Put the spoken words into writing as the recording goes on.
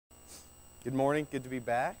Good morning. Good to be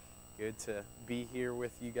back. Good to be here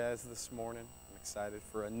with you guys this morning. I'm excited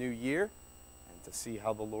for a new year and to see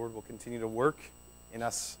how the Lord will continue to work in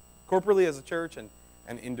us corporately as a church and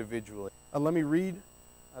individually. Let me read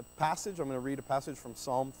a passage. I'm going to read a passage from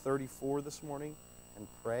Psalm 34 this morning and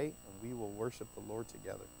pray, and we will worship the Lord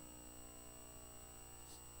together.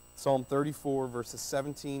 Psalm 34, verses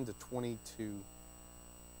 17 to 22.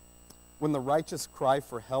 When the righteous cry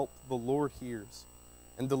for help, the Lord hears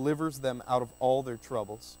and delivers them out of all their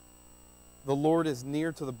troubles. The Lord is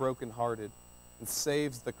near to the brokenhearted and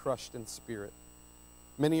saves the crushed in spirit.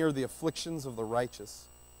 Many are the afflictions of the righteous,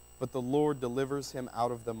 but the Lord delivers him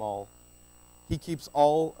out of them all. He keeps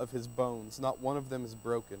all of his bones, not one of them is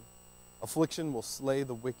broken. Affliction will slay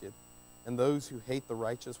the wicked, and those who hate the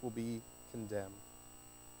righteous will be condemned.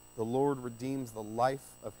 The Lord redeems the life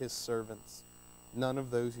of his servants. None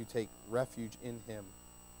of those who take refuge in him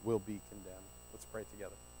will be condemned. Let's pray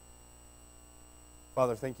together.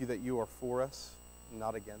 Father, thank you that you are for us,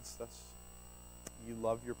 not against us. You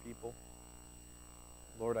love your people.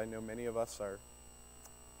 Lord, I know many of us are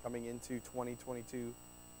coming into 2022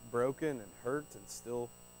 broken and hurt and still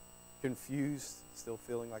confused, still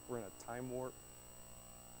feeling like we're in a time warp.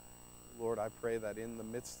 Lord, I pray that in the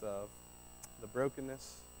midst of the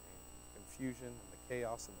brokenness and confusion and the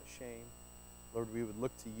chaos and the shame, Lord, we would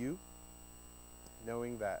look to you,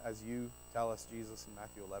 knowing that as you tell us, Jesus, in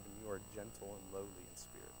Matthew 11, you are gentle and lowly in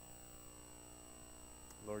spirit.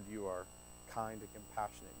 Lord, you are kind and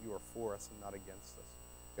compassionate. You are for us and not against us.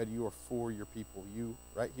 God, you are for your people. You,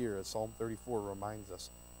 right here, as Psalm 34 reminds us,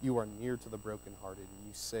 you are near to the brokenhearted and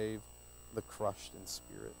you save the crushed in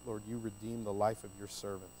spirit. Lord, you redeem the life of your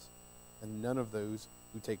servants, and none of those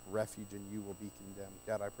who take refuge in you will be condemned.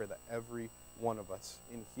 God, I pray that every one of us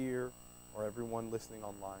in here or everyone listening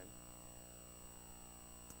online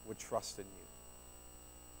would trust in you,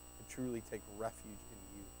 would truly take refuge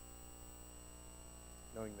in you,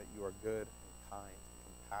 knowing that you are good and kind and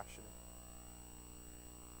compassionate,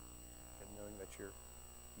 and knowing that your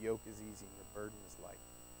yoke is easy and your burden is light.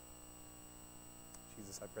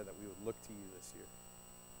 Jesus, I pray that we would look to you this year,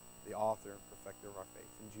 the author and perfecter of our faith.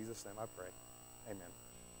 In Jesus' name I pray. Amen.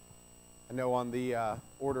 I know on the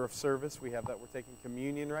order of service we have that we're taking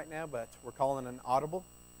communion right now, but we're calling an audible.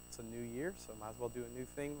 It's a new year, so might as well do a new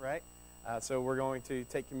thing, right? So we're going to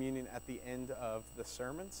take communion at the end of the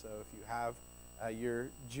sermon. So if you have your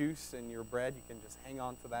juice and your bread, you can just hang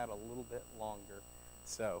on to that a little bit longer.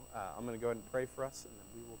 So I'm going to go ahead and pray for us, and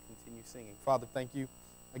then we will continue singing. Father, thank you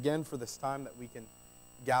again for this time that we can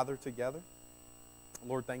gather together.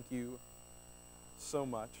 Lord, thank you so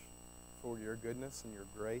much for your goodness and your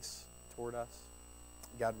grace toward us.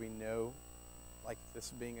 God, we know, like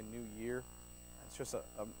this being a new year, it's just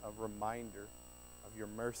a reminder of your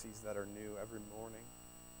mercies that are new every morning.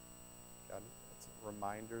 God, it's a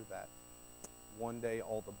reminder that one day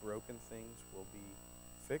all the broken things will be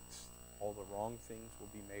fixed, all the wrong things will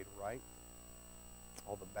be made right,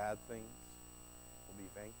 all the bad things will be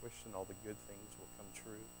vanquished, and all the good things will come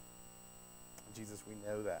true. And Jesus, we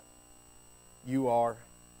know that you are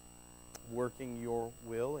working your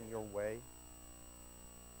will and your way,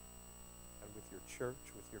 and with your church,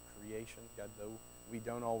 with your creation, God, though we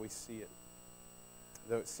don't always see it,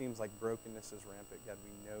 though it seems like brokenness is rampant, God,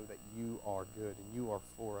 we know that you are good and you are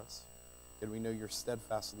for us. God, we know your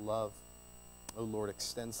steadfast love, O Lord,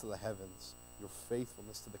 extends to the heavens, your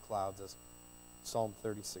faithfulness to the clouds, as Psalm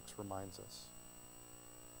 36 reminds us.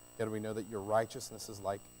 God, we know that your righteousness is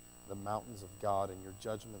like the mountains of God, and your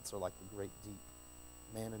judgments are like the great deep.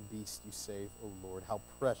 Man and beast you save, O Lord. How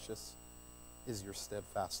precious is your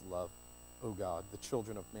steadfast love, O God. The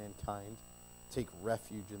children of mankind take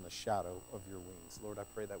refuge in the shadow of your wings. Lord, I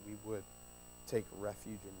pray that we would take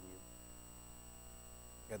refuge in you.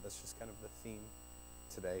 God, that's just kind of the theme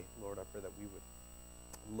today. Lord, I pray that we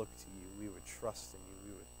would look to you. We would trust in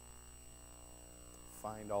you. We would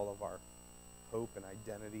find all of our hope and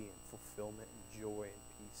identity and fulfillment and joy and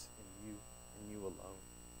peace in you and you alone.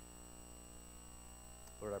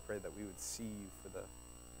 Lord, I pray that we would see you for the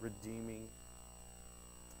redeeming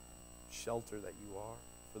shelter that you are,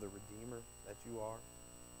 for the Redeemer that you are.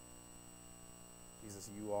 Jesus,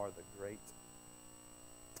 you are the great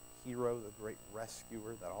hero, the great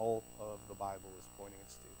rescuer that all of the Bible is pointing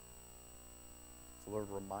us to. So, Lord,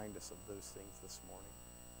 remind us of those things this morning.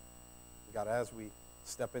 God, as we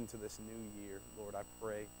step into this new year, Lord, I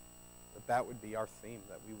pray that that would be our theme,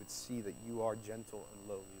 that we would see that you are gentle and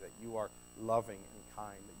lowly, that you are loving and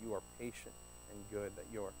kind, that you are patient and good, that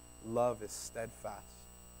your love is steadfast.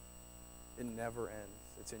 It never ends.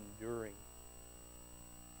 It's enduring.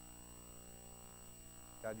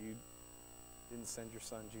 God, you You didn't send your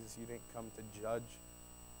son, Jesus. You didn't come to judge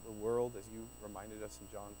the world, as you reminded us in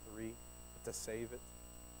John 3, but to save it,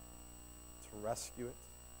 to rescue it.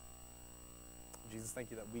 Jesus, thank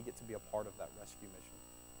you that we get to be a part of that rescue mission.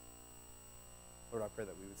 Lord, I pray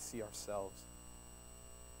that we would see ourselves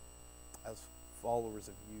as followers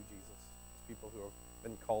of you, Jesus, as people who have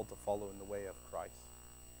been called to follow in the way of Christ,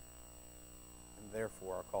 and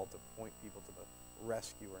therefore are called to point people to the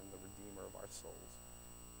rescuer and the redeemer of our souls,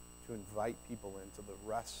 to invite people into the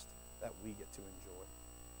rest that we get to enjoy.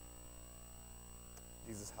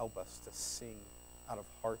 Jesus, help us to sing out of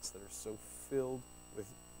hearts that are so filled with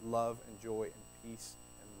love and joy and peace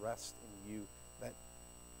and rest in you that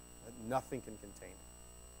nothing can contain it.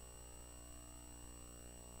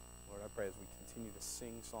 Lord, I pray as we continue to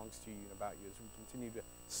sing songs to you and about you, as we continue to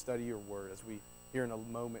study your word, as we here in a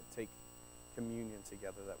moment take communion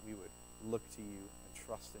together, that we would look to you and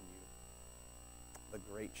trust in you, the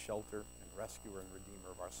great shelter and rescuer and redeemer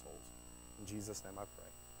of our souls. In Jesus' name I pray.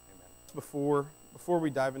 Amen. Before we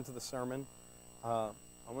dive into the sermon, I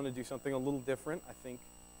want to do something a little different. I think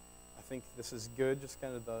this is good, just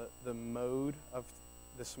kind of the mode of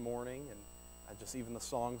this morning, and just even the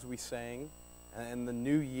songs we sang, and the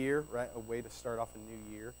new year, right? A way to start off a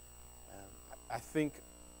new year. I think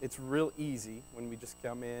it's real easy when we just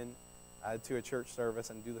come in to a church service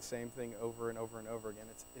and do the same thing over and over and over again.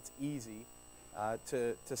 It's easy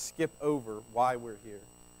to skip over why we're here,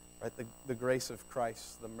 right? The grace of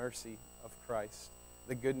Christ, the mercy of Christ,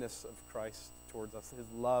 the goodness of Christ towards us, his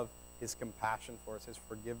love, his compassion for us, his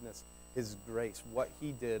forgiveness, his grace, what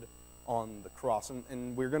he did on the cross.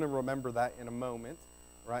 And we're going to remember that in a moment,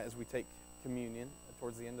 right, as we take communion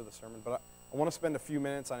towards the end of the sermon. But I want to spend a few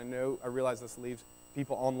minutes. I realize this leaves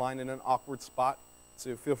people online in an awkward spot,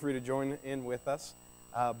 so feel free to join in with us.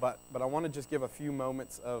 But I want to just give a few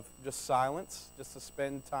moments of just silence, just to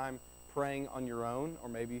spend time praying on your own, or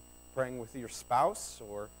maybe praying with your spouse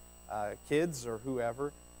or kids or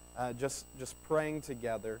whoever, just praying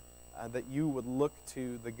together that you would look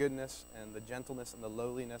to the goodness and the gentleness and the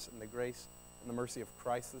lowliness and the grace and the mercy of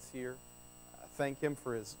Christ this year. Thank him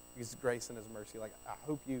for his grace and his mercy. Like, I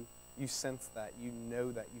hope you sense that, you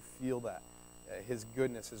know that, you feel that, his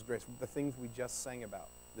goodness, his grace. The things we just sang about,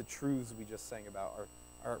 the truths we just sang about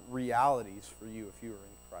are realities for you if you are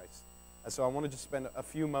in Christ. So I want to just spend a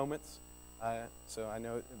few moments. So I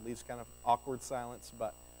know it leaves kind of awkward silence,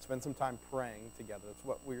 but spend some time praying together. That's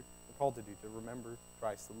what we're called to do, to remember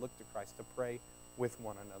Christ, to look to Christ, to pray with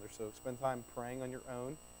one another. So spend time praying on your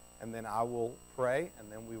own, and then I will pray,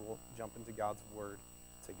 and then we will jump into God's word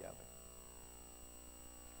together.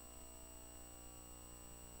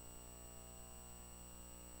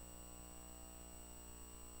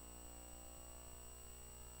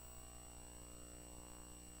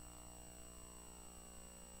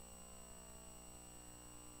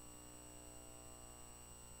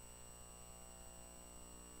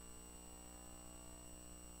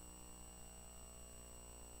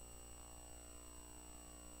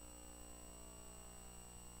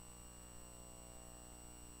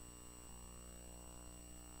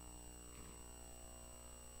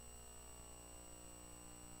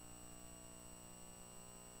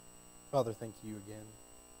 Father, thank you again.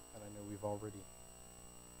 And I know we've already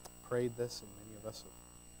prayed this, and many of us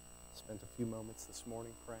have spent a few moments this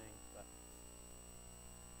morning praying, but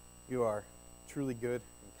you are truly good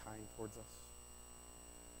and kind towards us.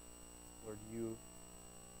 Lord, you,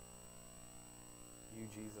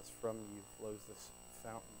 Jesus, from you flows this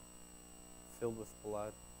fountain filled with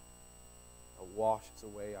blood that washes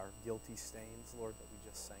away our guilty stains, Lord, that we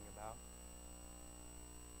just sang about.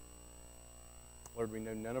 Lord, we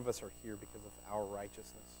know none of us are here because of our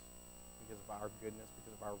righteousness, because of our goodness,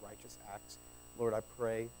 because of our righteous acts. Lord, I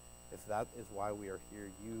pray if that is why we are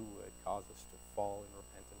here, you would cause us to fall in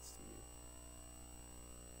repentance to you,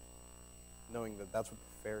 knowing that that's what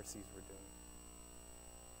the Pharisees were doing.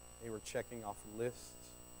 They were checking off lists.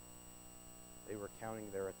 They were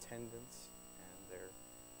counting their attendance and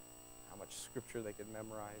how much scripture they could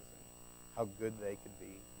memorize and how good they could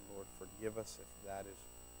be. Lord, forgive us if that is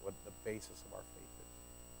what the basis of our faith is.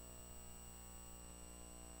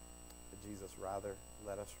 But Jesus, rather,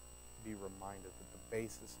 let us be reminded that the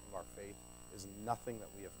basis of our faith is nothing that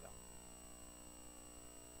we have done.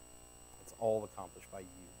 It's all accomplished by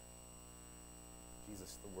you.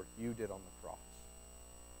 Jesus, the work you did on the cross.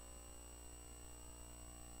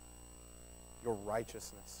 Your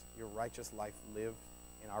righteousness, your righteous life lived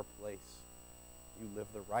in our place. You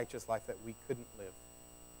lived the righteous life that we couldn't live,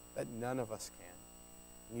 that none of us can.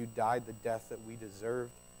 And you died the death that we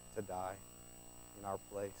deserved to die in our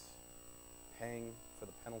place, paying for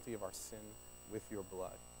the penalty of our sin with your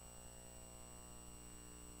blood.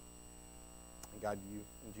 And God, you,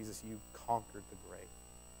 and Jesus, you conquered the grave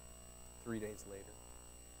 3 days later.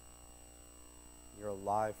 You're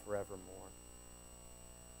alive forevermore.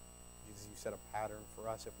 Jesus, you set a pattern for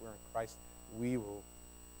us. If we're in Christ, we will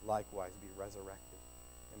likewise be resurrected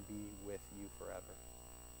and be with you forever.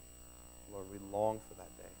 Lord, we long for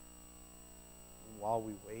that day. And while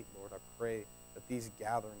we wait, Lord, I pray that these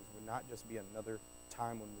gatherings would not just be another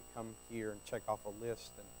time when we come here and check off a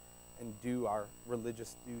list and do our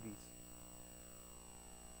religious duties.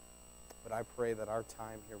 But I pray that our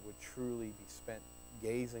time here would truly be spent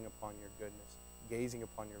gazing upon your goodness, gazing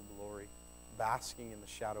upon your glory, basking in the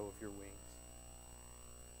shadow of your wings,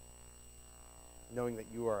 knowing that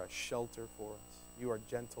you are a shelter for us. You are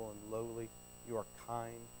gentle and lowly. You are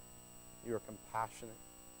kind. You are compassionate.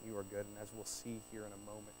 You are good. And as we'll see here in a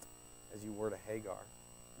moment, as you were to Hagar,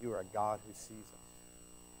 you are a God who sees us,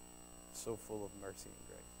 so full of mercy and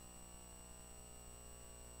grace.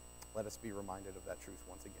 Let us be reminded of that truth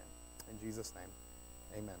once again. In Jesus' name,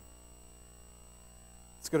 amen.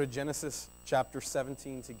 Let's go to Genesis chapter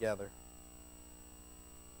 17 together.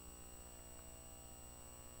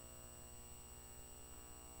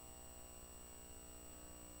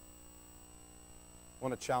 I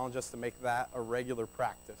want to challenge us to make that a regular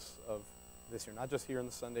practice of this year. Not just here in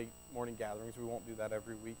the Sunday morning gatherings. We won't do that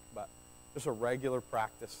every week, but just a regular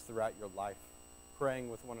practice throughout your life. Praying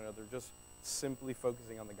with one another, just simply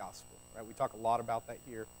focusing on the gospel. Right? We talk a lot about that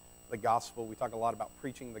here, the gospel. We talk a lot about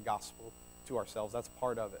preaching the gospel to ourselves. That's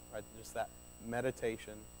part of it, right? Just that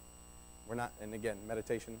meditation. We're not, and again,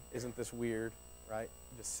 meditation isn't this weird, right?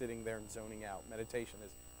 Just sitting there and zoning out. Meditation is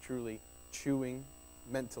truly chewing,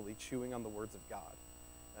 mentally chewing on the words of God.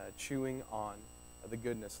 Chewing on the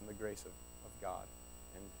goodness and the grace of God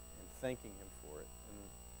and thanking him for it and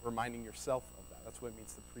reminding yourself of that. That's what it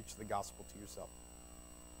means to preach the gospel to yourself.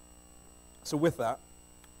 So with that,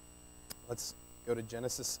 let's go to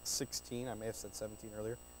Genesis 16. I may have said 17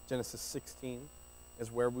 earlier. Genesis 16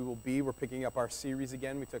 is where we will be. We're picking up our series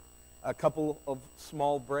again. We took a couple of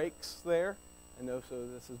small breaks there. I know, so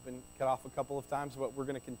this has been cut off a couple of times, but we're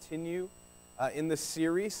going to continue in this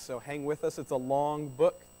series, so hang with us. It's a long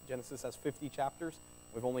book. Genesis has 50 chapters.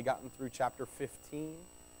 We've only gotten through chapter 15.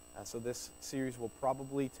 So this series will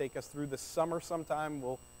probably take us through the summer sometime.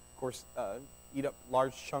 We'll, of course, eat up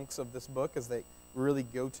large chunks of this book as they really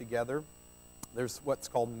go together. There's what's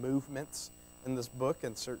called movements in this book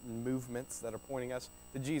and certain movements that are pointing us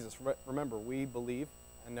to Jesus. Remember, we believe,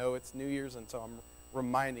 I know it's New Year's, and so I'm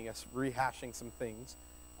reminding us, rehashing some things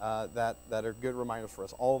that are good reminders for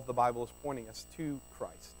us. All of the Bible is pointing us to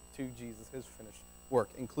Christ, to Jesus, his finished work,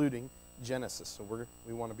 including Genesis. So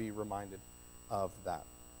we want to be reminded of that.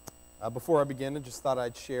 Before I begin, I just thought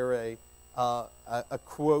I'd share a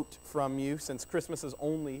quote from you. Since Christmas is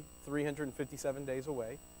only 357 days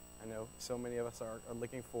away, I know so many of us are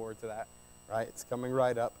looking forward to that, right? It's coming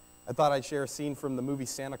right up. I thought I'd share a scene from the movie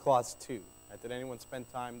Santa Claus 2. Right? Did anyone spend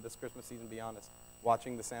time this Christmas season, be honest,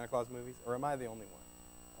 watching the Santa Claus movies? Or am I the only one?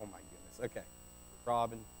 Oh, my goodness. Okay.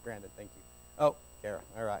 Rob and Brandon, thank you. Oh, Kara.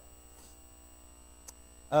 All right.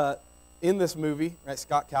 In this movie, right,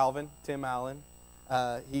 Scott Calvin, Tim Allen,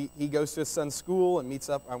 he goes to his son's school and meets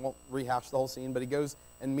up. I won't rehash the whole scene, but he goes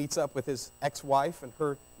and meets up with his ex-wife and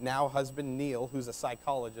her now husband, Neil, who's a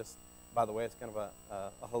psychologist. By the way, it's kind of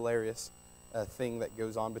a hilarious thing that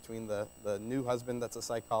goes on between the new husband that's a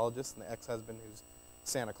psychologist and the ex-husband who's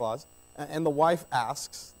Santa Claus. And the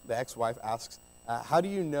ex-wife asks, how do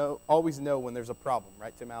you always know when there's a problem,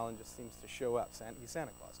 right? Tim Allen just seems to show up. He's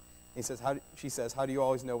Santa Claus. She says, how do you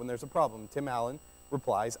always know when there's a problem? Tim Allen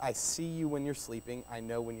replies, I see you when you're sleeping. I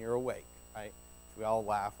know when you're awake, right? We all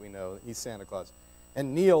laugh. We know he's Santa Claus.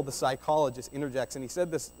 And Neil, the psychologist, interjects, and he said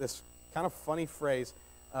this kind of funny phrase,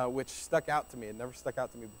 which stuck out to me. It never stuck out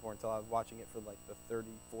to me before until I was watching it for like the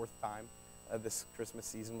 34th time this Christmas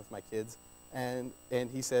season with my kids. And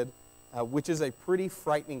he said, which is a pretty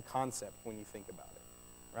frightening concept when you think about it.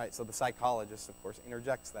 Right, so the psychologist, of course,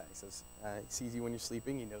 interjects that. He says, he sees you when you're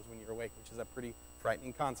sleeping, he knows when you're awake, which is a pretty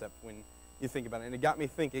frightening concept when you think about it. And it got me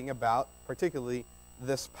thinking about particularly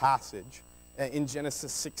this passage in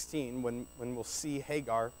Genesis 16 when we'll see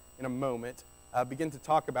Hagar in a moment begin to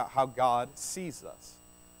talk about how God sees us.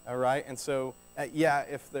 All right, and so,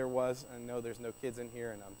 if there was, I know there's no kids in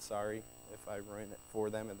here, and I'm sorry if I ruin it for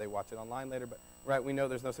them and they watch it online later, but right, we know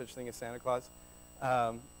there's no such thing as Santa Claus.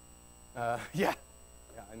 Yeah,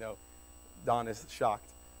 I know. Don is shocked.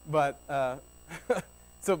 But that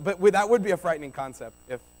would be a frightening concept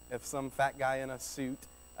if some fat guy in a suit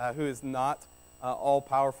who is not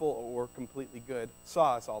all-powerful or completely good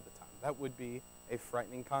saw us all the time. That would be a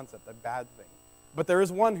frightening concept, a bad thing. But there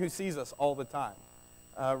is one who sees us all the time,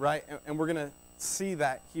 right? And we're going to see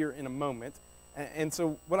that here in a moment. And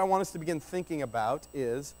so what I want us to begin thinking about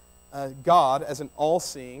is God as an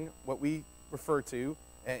all-seeing, what we refer to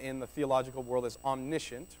in the theological world as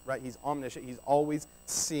omniscient, right? He's omniscient. He's always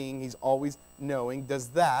seeing. He's always knowing. Does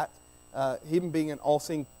that, him being an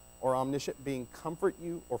all-seeing or omniscient being, comfort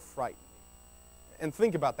you or frighten you? And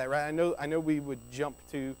think about that, right? I know we would jump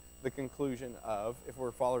to the conclusion of, if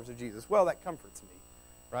we're followers of Jesus, well, that comforts me,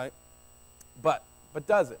 right? But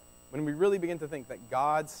does it? When we really begin to think that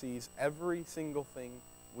God sees every single thing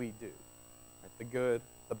we do, right? The good,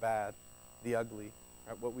 the bad, the ugly,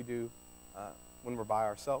 right? What we do when we're by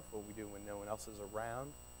ourselves, what we do when no one else is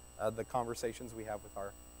around, the conversations we have with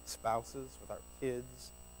our spouses, with our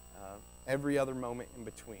kids, every other moment in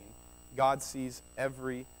between. God sees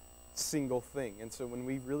every single thing. And so when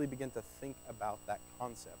we really begin to think about that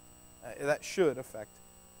concept, that should affect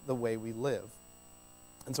the way we live.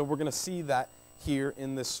 And so we're going to see that here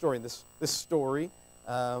in this story. This story,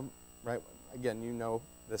 right, again, you know,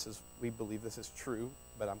 we believe this is true,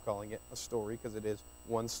 but I'm calling it a story because it is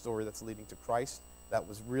one story that's leading to Christ. That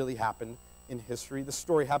was really happened in history. The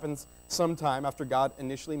story happens sometime after God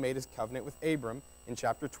initially made his covenant with Abram in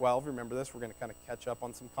chapter 12. Remember this? We're going to kind of catch up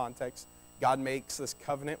on some context. God makes this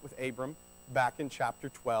covenant with Abram back in chapter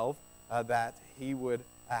 12 that he would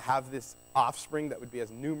have this offspring that would be as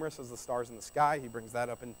numerous as the stars in the sky. He brings that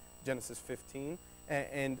up in Genesis 15.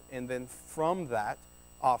 And then from that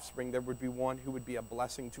offspring, there would be one who would be a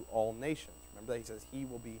blessing to all nations. Remember that he says he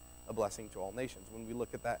will be a blessing to all nations. When we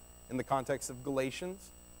look at that in the context of Galatians,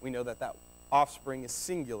 we know that that offspring is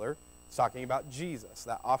singular. It's talking about Jesus,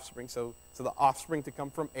 that offspring. So the offspring to come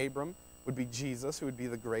from Abram would be Jesus, who would be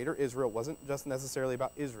the greater Israel. It wasn't just necessarily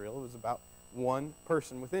about Israel. It was about one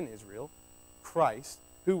person within Israel, Christ,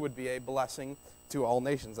 who would be a blessing to all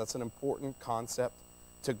nations. That's an important concept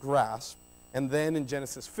to grasp. And then in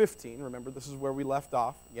Genesis 15, remember this is where we left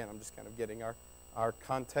off. Again, I'm just kind of getting our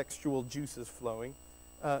contextual juices flowing.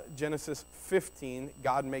 Genesis 15,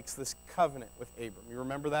 God makes this covenant with Abram. You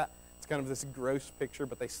remember that? It's kind of this gross picture,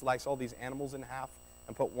 but they slice all these animals in half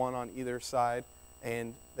and put one on either side,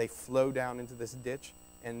 and they flow down into this ditch,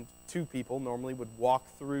 and two people normally would walk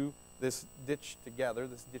through this ditch together,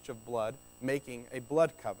 this ditch of blood, making a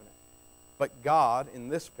blood covenant. But God, in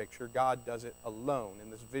this picture, God does it alone in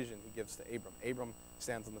this vision he gives to Abram. Abram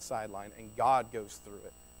stands on the sideline, and God goes through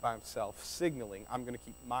it by himself, signaling, I'm going to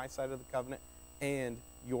keep my side of the covenant and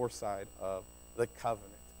your side of the covenant.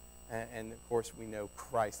 And of course, we know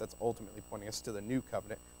Christ. That's ultimately pointing us to the new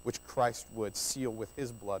covenant, which Christ would seal with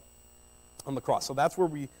his blood on the cross. So that's where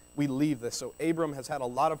we leave this. So Abram has had a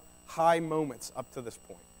lot of high moments up to this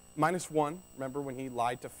point. Minus one, remember when he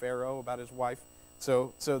lied to Pharaoh about his wife?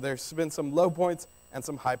 So there's been some low points and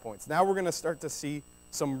some high points. Now we're going to start to see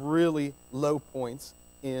some really low points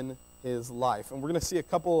in his life. And we're going to see a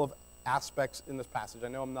couple of aspects in this passage. I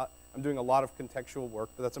know I'm doing a lot of contextual work,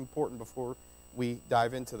 but that's important before we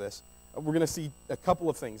dive into this. We're going to see a couple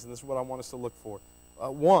of things, and this is what I want us to look for.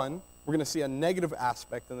 One, we're going to see a negative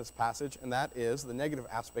aspect in this passage, and the negative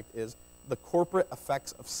aspect is the corporate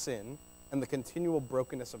effects of sin and the continual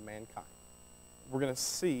brokenness of mankind. We're going to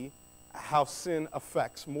see how sin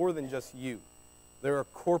affects more than just you. There are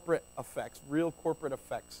corporate effects, real corporate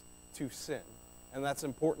effects to sin, and that's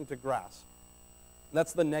important to grasp.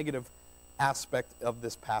 That's the negative aspect of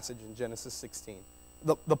this passage in Genesis 16.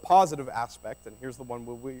 The positive aspect, and here's the one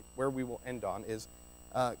where we will end on, is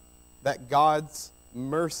that God's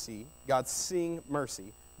mercy, God's seeing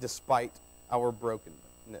mercy despite our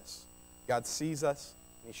brokenness. God sees us,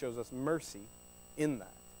 and he shows us mercy in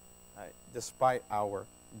that, despite our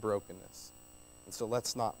brokenness. And so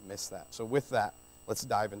let's not miss that. So with that, let's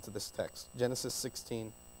dive into this text. Genesis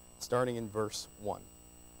 16, starting in verse 1.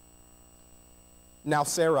 Now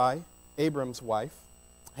Sarai, Abram's wife,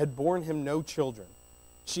 had borne him no children.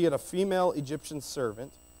 She had a female Egyptian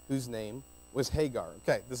servant whose name was Hagar.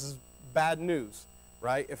 Okay, this is bad news,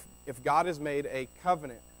 right? If God has made a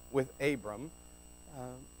covenant with Abram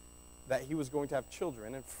that he was going to have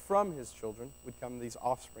children, and from his children would come these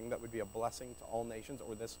offspring that would be a blessing to all nations,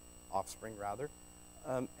 or this offspring rather,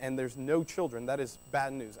 and there's no children, that is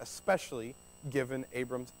bad news, especially given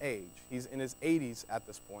Abram's age. He's in his 80s at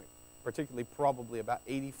this point, particularly probably about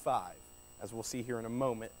 85, as we'll see here in a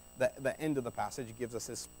moment. The end of the passage gives us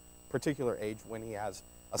his particular age when he has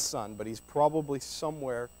a son, but he's probably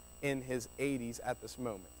somewhere in his 80s at this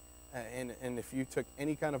moment. And if you took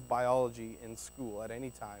any kind of biology in school at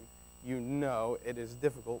any time, you know it is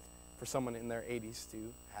difficult for someone in their 80s to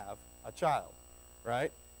have a child,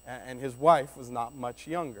 right? And his wife was not much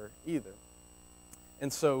younger either.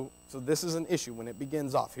 And so this is an issue when it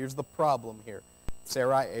begins off. Here's the problem here.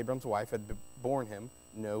 Sarai, Abram's wife, had borne him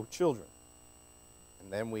no children.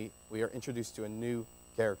 And then we are introduced to a new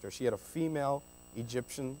character. She had a female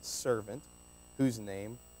Egyptian servant whose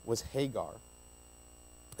name was Hagar.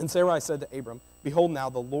 And Sarai said to Abram, "Behold, now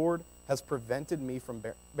the Lord has prevented me from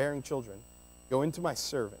bearing children. Go into my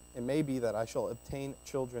servant. It may be that I shall obtain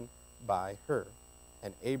children by her."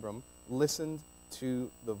 And Abram listened to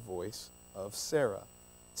the voice of Sarai.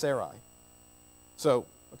 So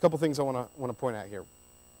a couple things I want to point out here.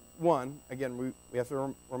 One, again, we have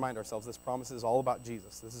to remind ourselves this promise is all about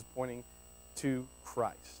Jesus. This is pointing to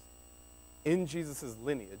Christ. In Jesus'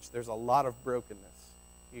 lineage, there's a lot of brokenness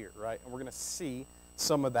here, right? And we're going to see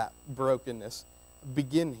some of that brokenness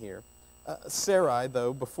begin here. Sarai,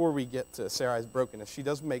 though, before we get to Sarai's brokenness, she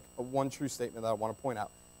does make one true statement that I want to point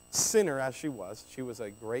out. Sinner as she was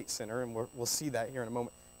a great sinner, and we'll see that here in a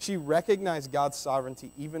moment. She recognized God's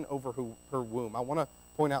sovereignty even over her womb. I want to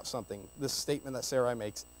point out something, this statement that Sarai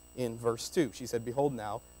makes in verse 2. She said, "Behold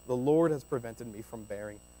now, the Lord has prevented me from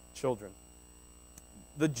bearing children."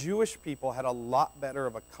 The Jewish people had a lot better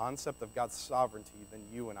of a concept of God's sovereignty than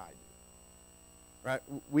you and I do. Right?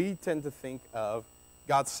 We tend to think of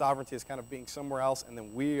God's sovereignty as kind of being somewhere else, and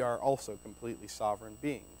then we are also completely sovereign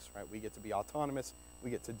beings. Right? We get to be autonomous. We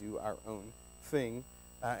get to do our own thing,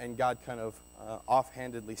 and God kind of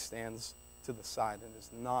offhandedly stands to the side and is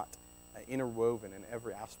not interwoven in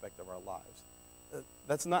every aspect of our lives.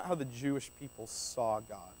 That's not how the Jewish people saw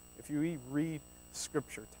God. If you read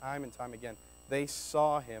Scripture time and time again, they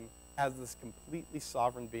saw him as this completely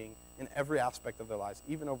sovereign being in every aspect of their lives,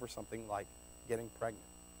 even over something like getting pregnant.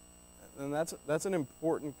 And that's an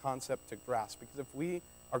important concept to grasp, because if we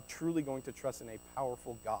are truly going to trust in a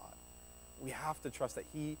powerful God, we have to trust that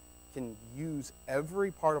he can use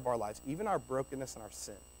every part of our lives, even our brokenness and our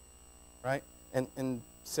sin, right? And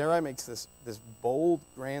Sarai makes this bold,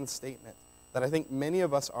 grand statement that I think many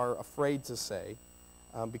of us are afraid to say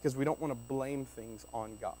because we don't want to blame things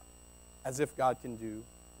on God, as if God can do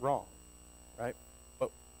wrong, right? But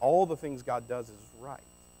all the things God does is right,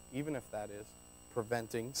 even if that is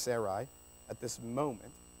preventing Sarai at this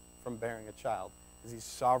moment from bearing a child, as he's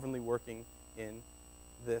sovereignly working in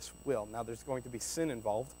this will. Now, there's going to be sin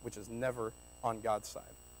involved, which is never on God's side,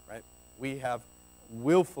 right? We have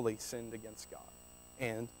willfully sinned against God.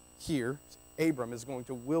 And here, Abram is going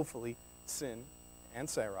to willfully sin, and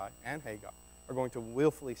Sarai and Hagar are going to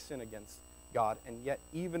willfully sin against God. And yet,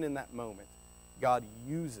 even in that moment, God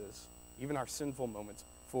uses even our sinful moments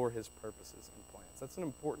for his purposes and plans. That's an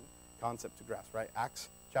important concept to grasp, right? Acts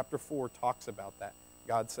chapter 4 talks about that.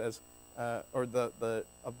 God says, or the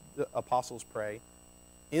apostles pray,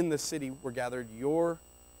 "In the city were gathered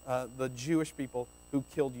the Jewish people who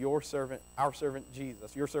killed our servant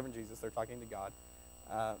Jesus." Your servant Jesus, they're talking to God,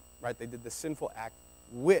 right? They did the sinful act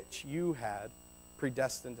which you had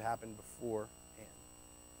predestined to happen beforehand,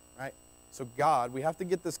 right? So God, we have to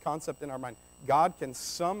get this concept in our mind. God can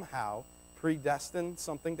somehow predestine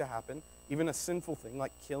something to happen, even a sinful thing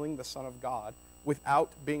like killing the Son of God, without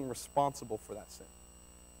being responsible for that sin,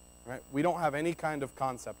 right? We don't have any kind of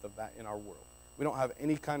concept of that in our world. We don't have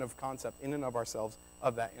any kind of concept in and of ourselves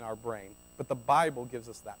of that in our brain. But the Bible gives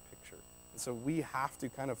us that picture. And so we have to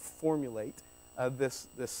kind of formulate this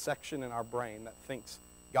section in our brain that thinks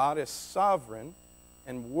God is sovereign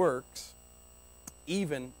and works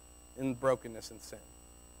even in brokenness and sin,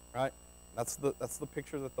 right? That's the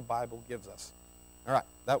picture that the Bible gives us. All right,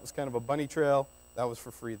 that was kind of a bunny trail. That was for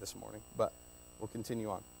free this morning, but we'll continue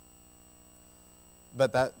on.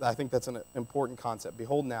 But I think that's an important concept.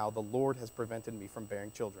 "Behold now, the Lord has prevented me from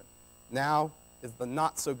bearing children." Now is the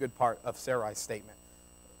not so good part of Sarai's statement.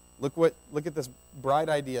 Look at this bright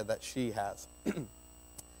idea that she has.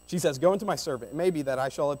 She says, "Go into my servant. It may be that I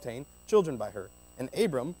shall obtain children by her." And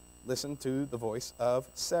Abram listened to the voice of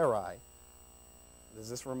Sarai. Does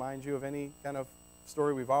this remind you of any kind of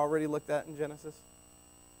story we've already looked at in Genesis?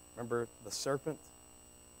 Remember the serpent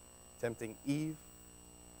tempting Eve?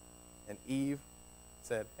 And Eve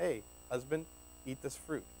said, "Hey, husband, eat this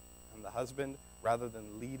fruit." And the husband, rather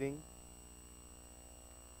than leading,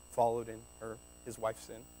 followed in his wife's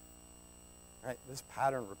sin. Right? This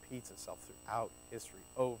pattern repeats itself throughout history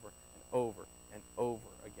over and over and over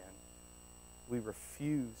again. We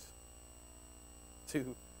refuse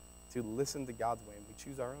to listen to God's way, and we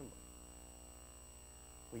choose our own way.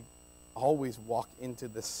 We always walk into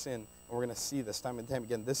this sin, and we're going to see this time and time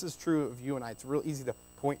again. This is true of you and I. It's real easy to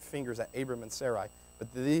point fingers at Abram and Sarai,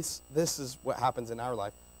 but this is what happens in our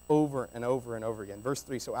life over and over and over again. Verse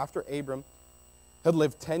 3, "So after Abram had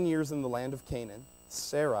lived 10 years in the land of Canaan,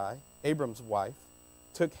 Sarai, Abram's wife,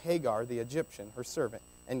 took Hagar, the Egyptian, her servant,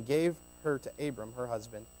 and gave her to Abram, her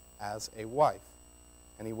husband, as a wife."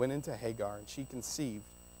 And he went into Hagar, and she conceived.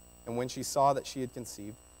 And when she saw that she had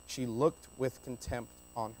conceived, she looked with contempt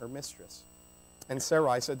on her mistress. And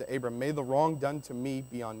Sarai said to Abram, may the wrong done to me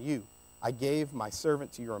be on you. I gave my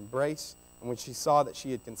servant to your embrace, and when she saw that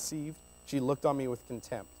she had conceived, she looked on me with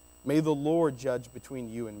contempt. May the Lord judge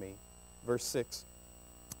between you and me. Verse 6.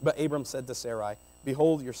 But Abram said to Sarai,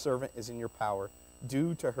 behold, your servant is in your power.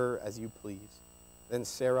 Do to her as you please. Then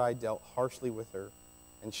Sarai dealt harshly with her,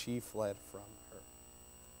 and she fled from her.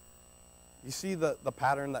 You see the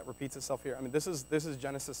pattern that repeats itself here? I mean, this is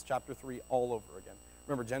Genesis chapter 3 all over again.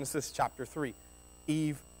 Remember, Genesis chapter 3.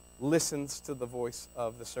 Eve listens to the voice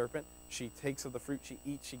of the serpent. She takes of the fruit, she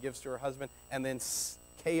eats, she gives to her husband, and then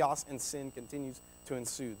chaos and sin continues to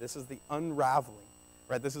ensue. This is the unraveling,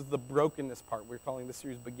 right? This is the brokenness part. We're calling this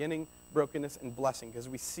series Beginning, Brokenness, and Blessing, because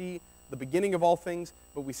we see the beginning of all things,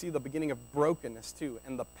 but we see the beginning of brokenness too,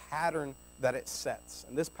 and the pattern that it sets.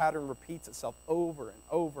 And this pattern repeats itself over and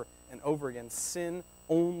over and over again. Sin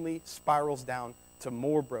only spirals down to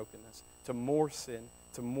more brokenness, to more sin,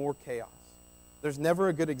 to more chaos. There's never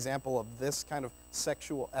a good example of this kind of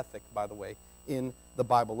sexual ethic, by the way, in the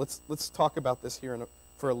Bible. Let's talk about this here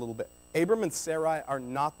for a little bit. Abram and Sarai are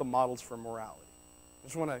not the models for morality. I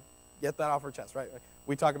just want to get that off our chest, right?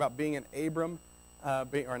 We talk about being an Abram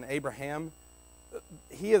or an Abraham.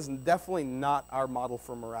 He is definitely not our model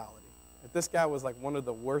for morality. This guy was like one of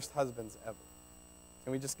the worst husbands ever.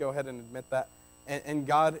 Can we just go ahead and admit that? And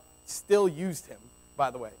God still used him, by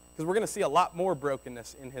the way, because we're going to see a lot more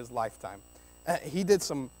brokenness in his lifetime. He did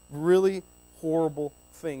some really horrible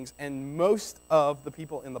things, and most of the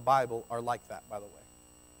people in the Bible are like that, by the way,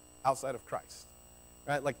 outside of Christ,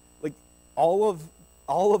 right? Like all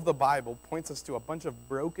of the Bible points us to a bunch of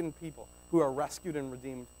broken people who are rescued and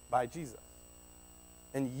redeemed by Jesus.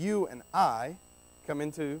 And you and I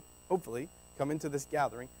hopefully come into this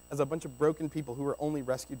gathering as a bunch of broken people who are only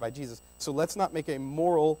rescued by Jesus. So let's not make a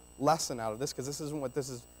moral lesson out of this, because this isn't what this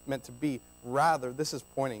is meant to be. Rather, this is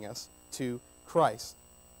pointing us to Christ.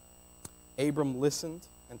 Abram listened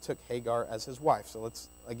and took Hagar as his wife. So let's,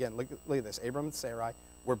 again, look at this. Abram and Sarai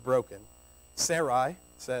were broken. Sarai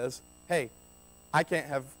says, hey, I can't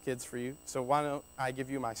have kids for you, so why don't I give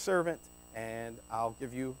you my servant, and I'll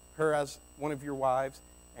give you her as one of your wives,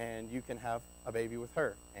 and you can have a baby with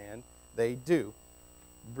her. And they do.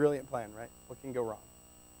 Brilliant plan, right? What can go wrong?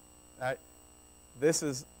 Right? This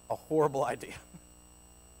is a horrible idea.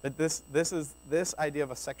 But this idea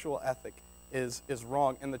of a sexual ethic is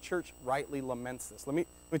wrong, and the church rightly laments this. Let me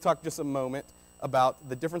talk just a moment about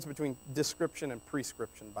the difference between description and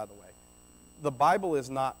prescription, by the way. The Bible is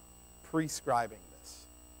not prescribing this.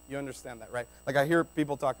 You understand that, right? Like, I hear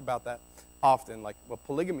people talk about that often, like, well,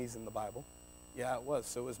 polygamy's in the Bible. Yeah, it was.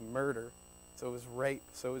 So was murder. So was rape.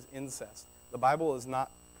 So was incest. The Bible is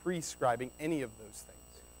not prescribing any of those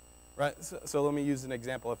things, right? So let me use an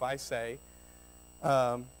example. If I say,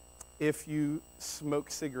 if you smoke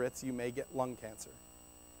cigarettes, you may get lung cancer.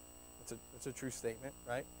 That's a true statement,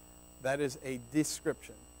 right? That is a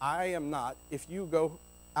description. I am not, if you go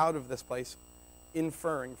out of this place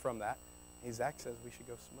inferring from that, hey, Zach says we should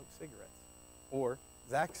go smoke cigarettes. Or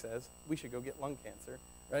Zach says we should go get lung cancer,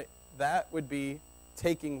 right? That would be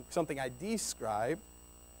taking something I describe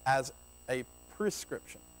as a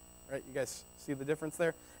prescription, right? You guys see the difference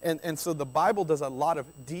there? And so the Bible does a lot of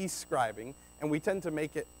describing, and we tend to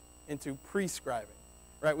make it into prescribing,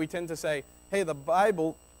 right? We tend to say, hey, the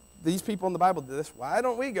Bible, these people in the Bible did this. Why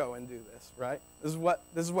don't we go and do this, right? This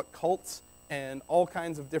is what cults and all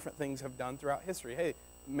kinds of different things have done throughout history. Hey,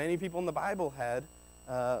 many people in the Bible had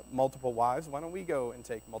multiple wives. Why don't we go and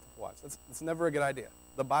take multiple wives? That's never a good idea.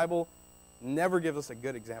 The Bible never gives us a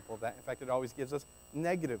good example of that. In fact, it always gives us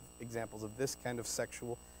negative examples of this kind of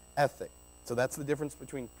sexual ethic. So that's the difference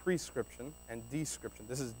between prescription and description.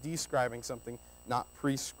 This is describing something, not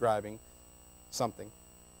prescribing something.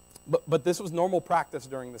 But this was normal practice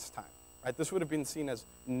during this time, right? This would have been seen as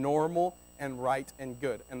normal and right and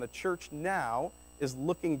good. And the church now is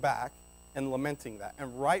looking back and lamenting that,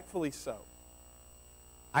 and rightfully so.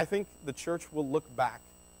 I think the church will look back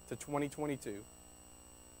to 2022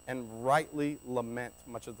 and rightly lament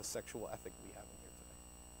much of the sexual ethic we have in here today.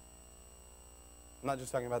 I'm not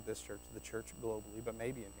just talking about this church, the church globally, but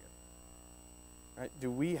maybe in here. Right? Do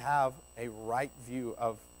we have a right view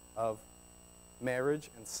of marriage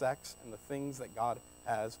and sex and the things that God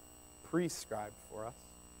has prescribed for us?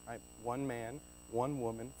 Right? One man, one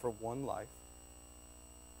woman for one life.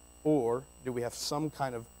 Or do we have some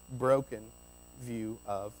kind of broken view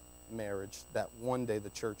of marriage that one day the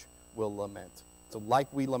church will lament? So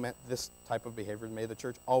like we lament this type of behavior, may the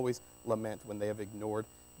church always lament when they have ignored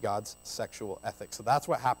God's sexual ethics. So that's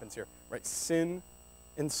what happens here, right? Sin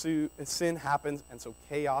sin happens, and so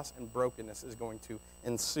chaos and brokenness is going to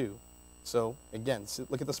ensue. So again,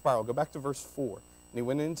 look at the spiral. Go back to verse 4. And he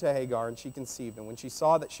went into Hagar, and she conceived. And when she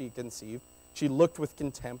saw that she conceived, she looked with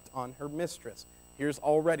contempt on her mistress. Here's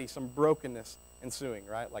already some brokenness ensuing,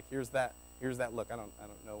 right? Like here's that look. I don't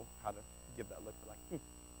know how to give that look, but like,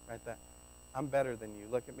 right there. I'm better than you.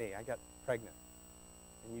 Look at me. I got pregnant,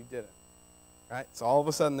 and you didn't. Right? So all of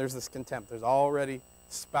a sudden, there's this contempt. There's already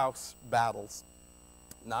spouse battles.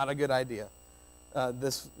 Not a good idea.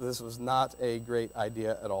 This was not a great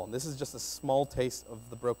idea at all. And this is just a small taste of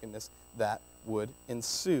the brokenness that would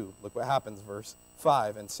ensue. Look what happens, verse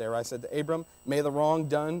 5. And Sarai said to Abram, may the wrong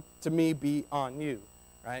done to me be on you.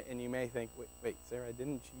 Right? And you may think, wait, Sarai,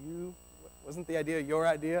 wasn't the idea your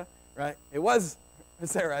idea? Right? It was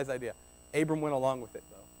Sarai's idea. Abram went along with it,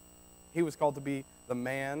 though. He was called to be the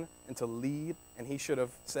man and to lead, and he should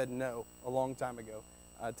have said no a long time ago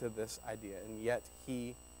to this idea. And yet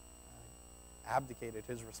he abdicated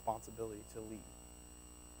his responsibility to lead.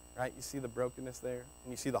 Right? You see the brokenness there,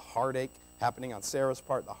 and you see the heartache happening on Sarah's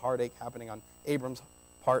part, the heartache happening on Abram's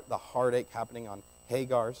part, the heartache happening on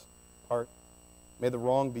Hagar's part. May the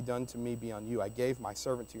wrong be done to me be on you. I gave my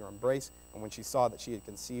servant to your embrace, and when she saw that she had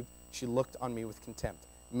conceived, she looked on me with contempt.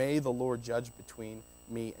 May the Lord judge between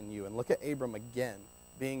me and you. And look at Abram again,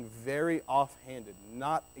 being very offhanded,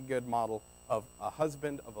 not a good model of a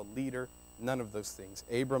husband, of a leader, none of those things.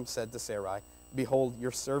 Abram said to Sarai, behold,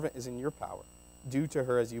 your servant is in your power. Do to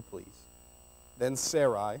her as you please. Then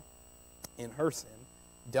Sarai, in her sin,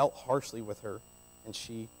 dealt harshly with her, and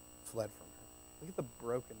she fled from her. Look at the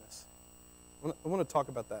brokenness. I want to talk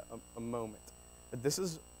about that a moment. But this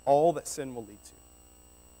is all that sin will lead to.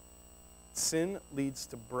 Sin leads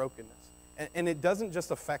to brokenness. And it doesn't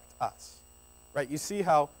just affect us. Right? You see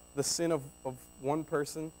how the sin of one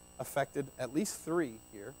person affected at least 3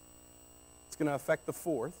 here. It's going to affect the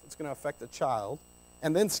 4th. It's going to affect a child.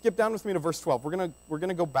 And then skip down with me to verse 12. We're going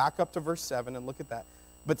to go back up to verse 7 and look at that.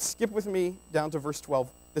 But skip with me down to verse 12.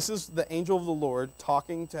 This is the angel of the Lord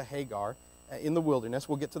talking to Hagar in the wilderness.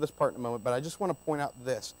 We'll get to this part in a moment, but I just want to point out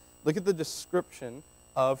this. Look at the description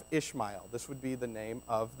of Ishmael. This would be the name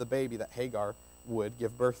of the baby that Hagar would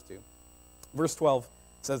give birth to. Verse 12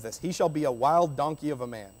 says this, he shall be a wild donkey of a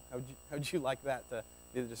man. How'd you like that to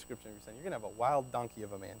be the description of your son? You're going to have a wild donkey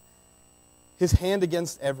of a man. His hand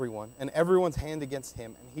against everyone, and everyone's hand against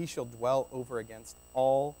him, and he shall dwell over against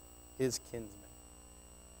all his kinsmen.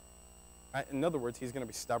 Right? In other words, he's going to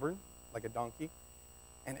be stubborn, like a donkey,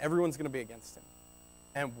 and everyone's going to be against him.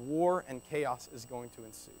 And war and chaos is going to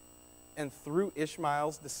ensue. And through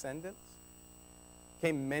Ishmael's descendants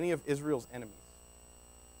came many of Israel's enemies.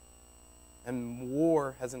 And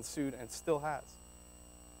war has ensued and still has.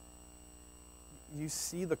 You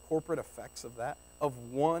see the corporate effects of that, of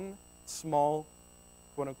one small,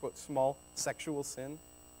 quote-unquote, small sexual sin.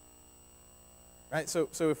 Right? So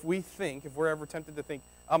if we're ever tempted to think,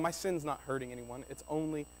 oh, my sin's not hurting anyone, it's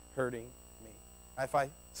only hurting me. If I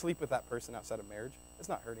sleep with that person outside of marriage, it's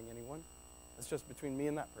not hurting anyone. It's just between me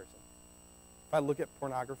and that person. If I look at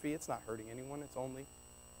pornography, it's not hurting anyone, it's only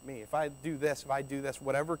me. If I do this,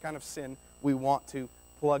 whatever kind of sin we want to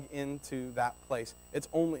plug into that place, it's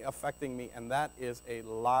only affecting me, and that is a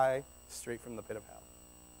lie straight from the pit of hell.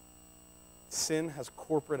 Sin has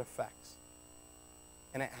corporate effects,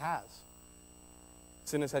 and it has.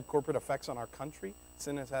 Sin has had corporate effects on our country.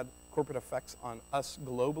 Sin has had corporate effects on us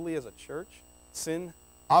globally as a church. Sin,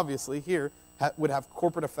 obviously, here would have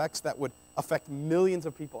corporate effects that would affect millions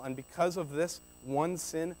of people, and because of this one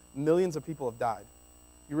sin, millions of people have died.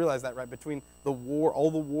 You realize that, right? Between the war, all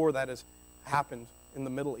the war that has happened in the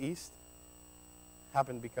Middle East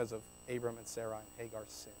happened because of Abram and Sarai and Hagar's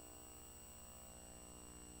sin.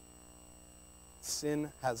 Sin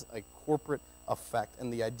has a corporate effect,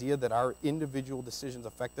 and the idea that our individual decisions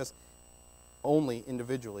affect us only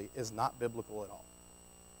individually is not biblical at all.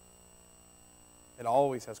 It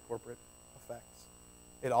always has corporate effects.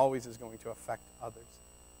 It always is going to affect others.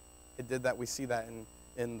 It did that. We see that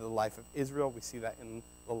in the life of Israel. We see that in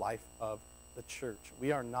the life of the church.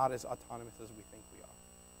 We are not as autonomous as we think we are.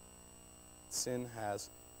 Sin has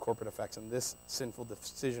corporate effects, and this sinful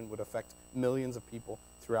decision would affect millions of people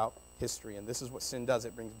throughout history. And this is what sin does.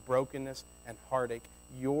 It brings brokenness and heartache.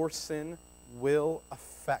 Your sin will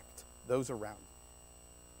affect those around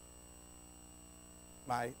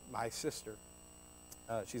you. My sister,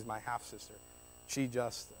 she's my half-sister. She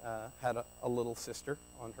just had a little sister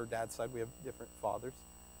on her dad's side. We have different fathers.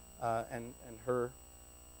 And her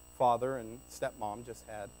father and stepmom just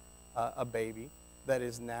had a baby that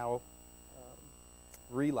is now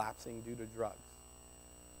relapsing due to drugs.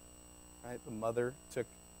 Right? The mother took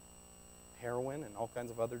heroin and all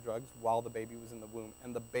kinds of other drugs while the baby was in the womb,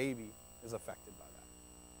 and the baby is affected by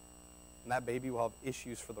that. And that baby will have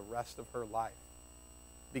issues for the rest of her life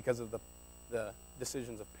because of the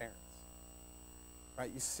decisions of parents.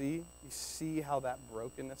 Right? You see how that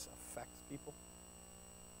brokenness affects people?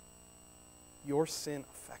 Your sin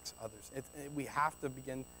affects others. We have to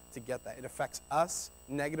begin to get that. It affects us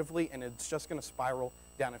negatively, and it's just going to spiral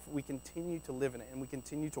down. If we continue to live in it and we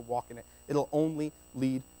continue to walk in it, it'll only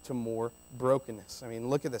lead to more brokenness. I mean,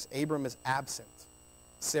 look at this. Abram is absent.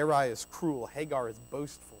 Sarai is cruel. Hagar is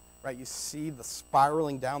boastful. Right? You see the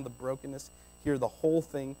spiraling down, the brokenness here. The whole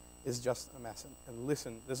thing is just a mess. And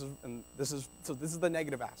listen, this is the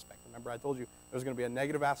negative aspect. Remember, I told you there's going to be a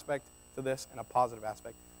negative aspect to this and a positive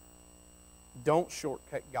aspect. Don't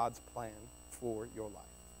shortcut God's plan for your life.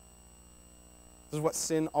 This is what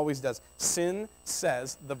sin always does. Sin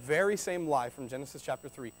says the very same lie from Genesis chapter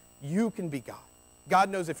 3. You can be God. God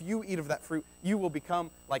knows if you eat of that fruit, you will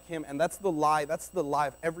become like him. And that's the lie. That's the lie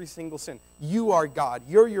of every single sin. You are God.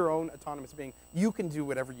 You're your own autonomous being. You can do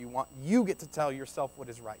whatever you want. You get to tell yourself what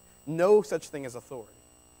is right. No such thing as authority.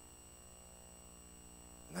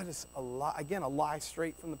 And that is a lie, again, a lie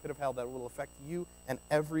straight from the pit of hell that will affect you and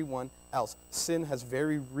everyone else. Sin has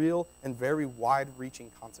very real and very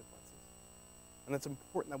wide-reaching consequences. And it's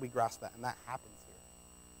important that we grasp that, and that happens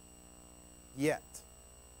here. Yet,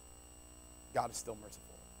 God is still merciful.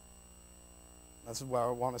 That's where I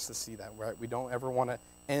want us to see that, right? We don't ever want to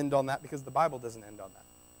end on that because the Bible doesn't end on that.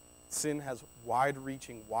 Sin has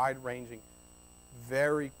wide-reaching, wide-ranging,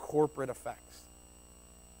 very corporate effects.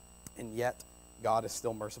 And yet, God is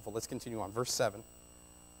still merciful. Let's continue on. Verse 7.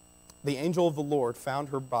 The angel of the Lord found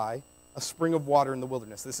her by a spring of water in the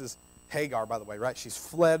wilderness. This is Hagar, by the way, right? She's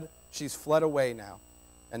fled away now.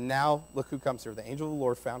 And now, look who comes here. The angel of the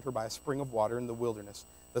Lord found her by a spring of water in the wilderness,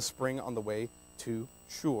 the spring on the way to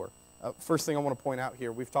Shur. First thing I want to point out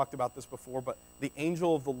here, we've talked about this before, but the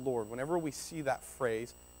angel of the Lord, whenever we see that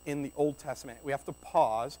phrase in the Old Testament, we have to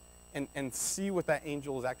pause and see what that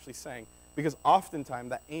angel is actually saying. Because oftentimes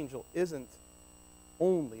that angel isn't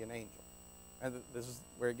only an angel. And this is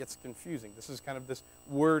where it gets confusing. This is kind of this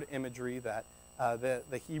word imagery that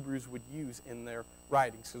the Hebrews would use in their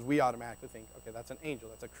writings, because we automatically think, okay, that's an angel,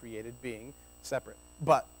 that's a created being, separate.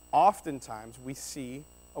 But oftentimes we see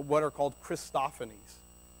what are called Christophanies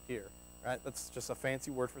here, right? That's just a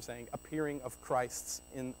fancy word for saying appearing of Christ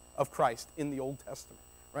in the Old Testament,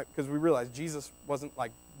 right? Because we realize Jesus wasn't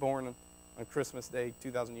like born on Christmas Day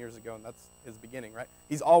 2,000 years ago, and that's his beginning, right?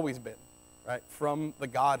 He's always been, right? From the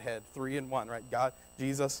Godhead, 3 in 1, right? God,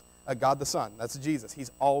 Jesus, God the Son. That's Jesus.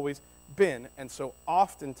 He's always been. And so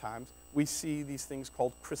oftentimes we see these things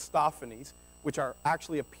called Christophanies, which are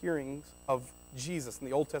actually appearings of Jesus. And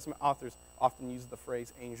the Old Testament authors often use the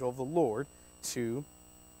phrase angel of the Lord to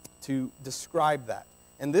describe that.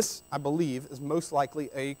 And this, I believe, is most likely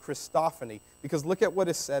a Christophany, because look at what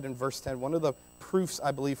is said in verse 10. One of the proofs,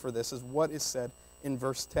 I believe, for this is what is said in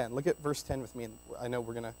verse 10. Look at verse 10 with me, and I know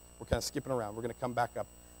we're kind of skipping around. We're going to come back up.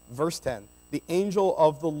 Verse 10, the angel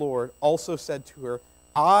of the Lord also said to her,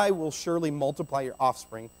 I will surely multiply your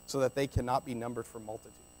offspring so that they cannot be numbered for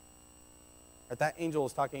multitude. Right, that angel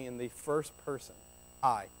is talking in the first person,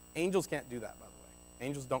 I. Angels can't do that, by the way.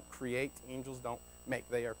 Angels don't create. Angels don't make.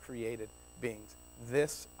 They are created beings.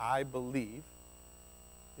 This, I believe,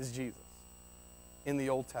 is Jesus in the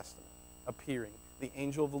Old Testament, appearing. The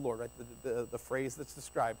angel of the Lord, right? The phrase that's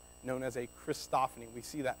described, known as a Christophany. We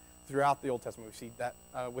see that throughout the Old Testament. We see that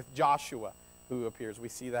with Joshua, who appears. We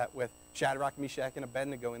see that with Shadrach, Meshach, and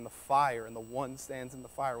Abednego in the fire, and the one stands in the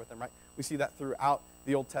fire with them, right? We see that throughout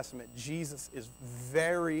the Old Testament. Jesus is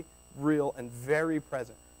very real and very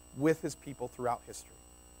present with his people throughout history.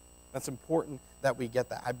 That's important that we get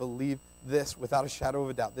that. I believe this without a shadow of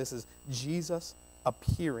a doubt. This is Jesus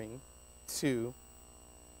appearing to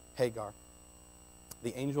Hagar.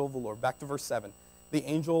 The angel of the Lord. Back to verse 7. The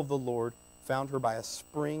angel of the Lord found her by a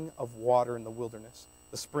spring of water in the wilderness,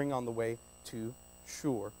 the spring on the way to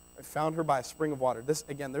Shur. I found her by a spring of water. This,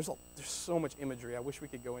 again, there's so much imagery. I wish we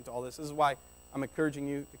could go into all this. This is why I'm encouraging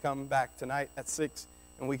you to come back tonight at 6,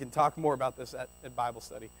 and we can talk more about this at Bible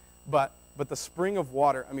study. But the spring of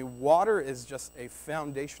water, I mean, water is just a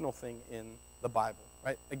foundational thing in the Bible,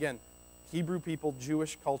 right? Again, Hebrew people,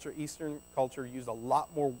 Jewish culture, Eastern culture used a lot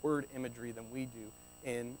more word imagery than we do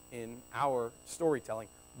in our storytelling.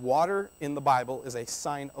 Water in the Bible is a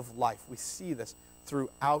sign of life. We see this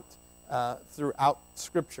throughout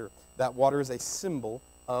Scripture, that water is a symbol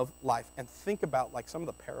of life. And think about like some of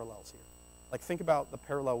the parallels here. Like think about the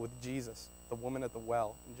parallel with Jesus, the woman at the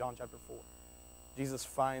well in John chapter 4. Jesus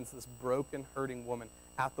finds this broken, hurting woman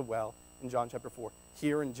at the well, in John chapter 4.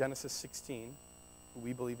 Here in Genesis 16, who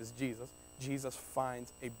we believe is Jesus, Jesus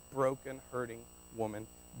finds a broken, hurting woman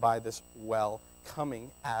by this well, coming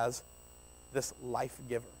as this life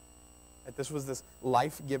giver. Right? This was this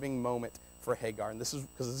life-giving moment for Hagar. And this is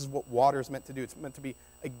because this is what water is meant to do. It's meant to be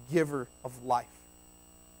a giver of life.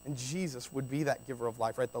 And Jesus would be that giver of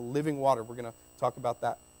life, right? The living water. We're going to talk about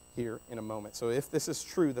that here in a moment. So if this is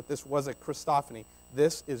true, that this was a Christophany,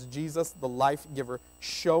 this is Jesus, the life giver,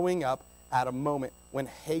 showing up at a moment when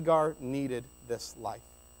Hagar needed this life.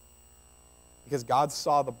 Because God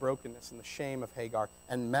saw the brokenness and the shame of Hagar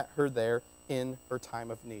and met her there in her time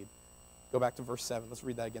of need. Go back to verse 7. Let's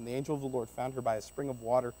read that again. The angel of the Lord found her by a spring of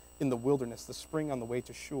water in the wilderness, the spring on the way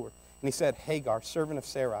to Shur. And he said, Hagar, servant of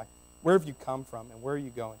Sarai, where have you come from and where are you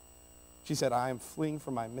going? She said, I am fleeing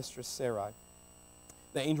from my mistress Sarai.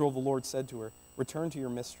 The angel of the Lord said to her, return to your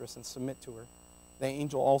mistress and submit to her. The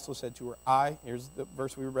angel also said to her, here's the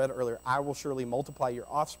verse we read earlier, I will surely multiply your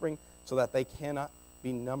offspring so that they cannot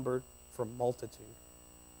be numbered for multitude.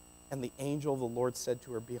 And the angel of the Lord said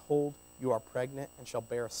to her, behold, you are pregnant and shall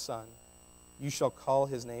bear a son. You shall call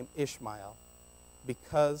his name Ishmael,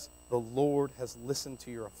 because the Lord has listened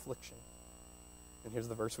to your affliction. And here's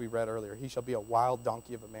the verse we read earlier. He shall be a wild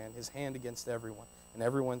donkey of a man, his hand against everyone, and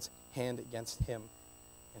everyone's hand against him.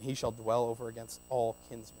 And he shall dwell over against all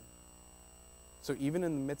kinsmen. So even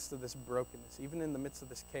in the midst of this brokenness, even in the midst of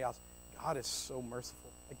this chaos, God is so merciful.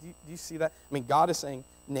 Like, do you see that? I mean, God is saying,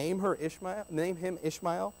 name him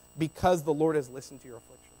Ishmael, because the Lord has listened to your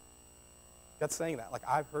affliction. God's saying that. Like,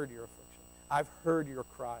 I've heard your affliction. I've heard your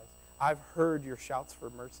cries. I've heard your shouts for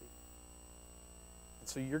mercy. And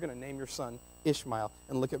so you're going to name your son Ishmael.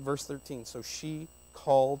 And look at verse 13. So she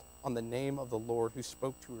called on the name of the Lord who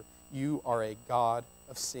spoke to her. You are a God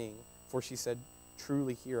of seeing. For she said,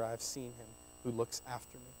 truly here I have seen him who looks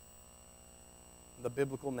after me. The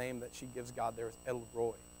biblical name that she gives God there is El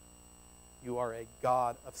Roi. You are a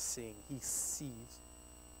God of seeing. He sees.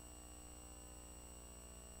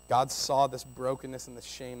 God saw this brokenness and the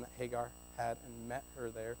shame that Hagar had and met her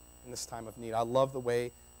there in this time of need. I love the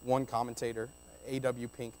way one commentator, A.W.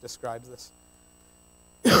 Pink, describes this.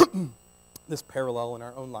 This parallel in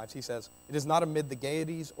our own lives. He says, it is not amid the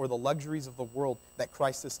gaieties or the luxuries of the world that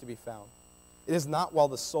Christ is to be found. It is not while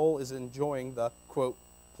the soul is enjoying the, quote,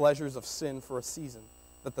 pleasures of sin for a season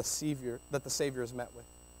that the Savior is met with.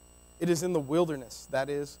 It is in the wilderness, that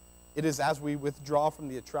is, it is as we withdraw from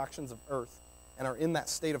the attractions of earth and are in that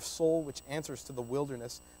state of soul which answers to the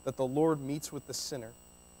wilderness, that the Lord meets with the sinner.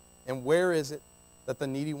 And where is it that the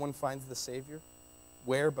needy one finds the Savior?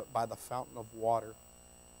 Where but by the fountain of water,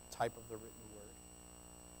 type of the written word.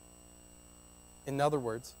 In other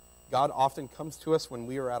words, God often comes to us when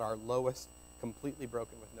we are at our lowest, completely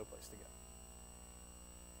broken with no place to go.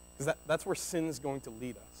 Because that's where sin is going to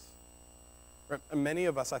lead us. Right? And many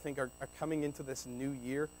of us, I think, are coming into this new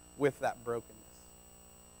year with that brokenness.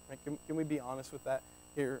 Right? Can we be honest with that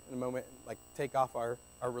here in a moment? Like, take off our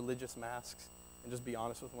religious masks and just be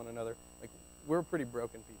honest with one another. Like, we're pretty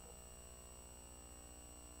broken people.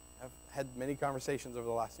 I've had many conversations over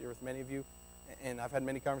the last year with many of you, and I've had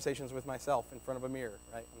many conversations with myself in front of a mirror,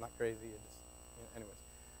 right? I'm not crazy.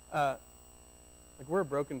 Anyways. Like, we're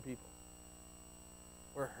broken people.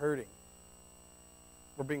 We're hurting.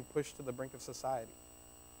 We're being pushed to the brink of society.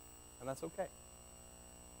 And that's okay.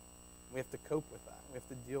 We have to cope with that. We have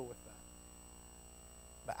to deal with that.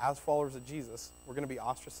 But as followers of Jesus, we're going to be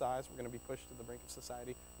ostracized. We're going to be pushed to the brink of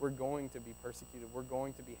society. We're going to be persecuted. We're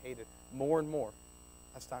going to be hated more and more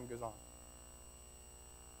as time goes on.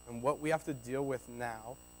 And what we have to deal with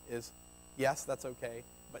now is, yes, that's okay,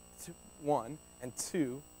 but one, and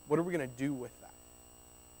two, what are we going to do with that?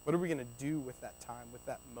 What are we going to do with that time, with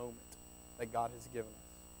that moment that God has given us?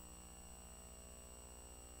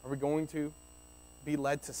 Are we going to be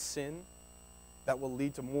led to sin that will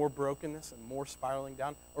lead to more brokenness and more spiraling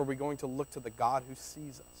down? Or are we going to look to the God who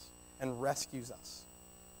sees us and rescues us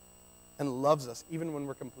and loves us even when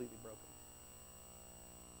we're completely broken?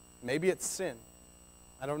 Maybe it's sin.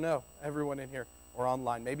 I don't know, everyone in here or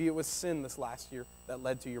online. Maybe it was sin this last year that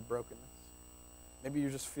led to your brokenness. Maybe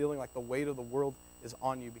you're just feeling like the weight of the world is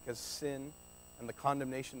on you because sin and the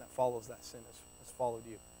condemnation that follows that sin has followed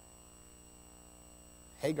you.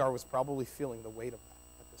 Hagar was probably feeling the weight of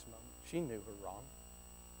that at this moment. She knew her wrong.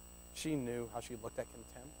 She knew how she looked at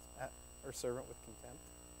contempt, at her servant with contempt.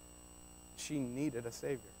 She needed a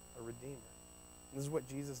Savior, a Redeemer. And this is what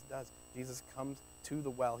Jesus does. Jesus comes to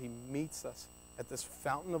the well. He meets us at this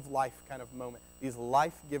fountain of life kind of moment, these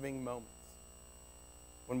life-giving moments,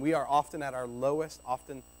 when we are often at our lowest,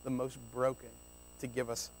 often the most broken, to give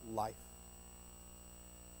us life.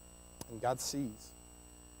 And God sees.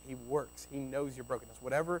 He works. He knows your brokenness.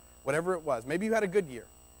 Whatever it was. Maybe you had a good year.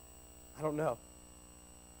 I don't know.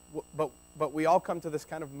 But we all come to this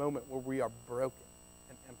kind of moment where we are broken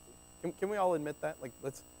and empty. Can we all admit that? Like,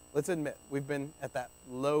 let's admit we've been at that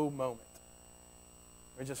low moment.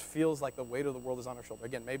 It just feels like the weight of the world is on our shoulder.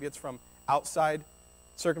 Again, maybe it's from outside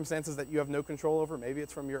circumstances that you have no control over. Maybe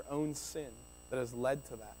it's from your own sin that has led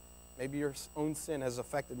to that. Maybe your own sin has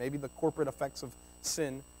affected. Maybe the corporate effects of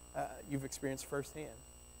sin you've experienced firsthand.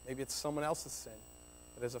 Maybe it's someone else's sin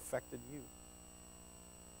that has affected you.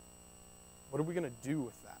 What are we going to do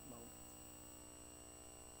with that moment?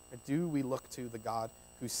 Or do we look to the God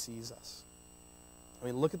who sees us? I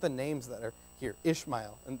mean, look at the names that are here.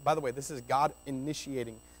 Ishmael. And by the way, this is God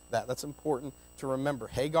initiating that. That's important to remember.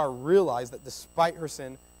 Hagar realized that despite her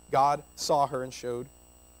sin, God saw her and showed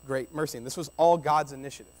great mercy. And this was all God's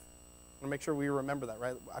initiative. I want to make sure we remember that,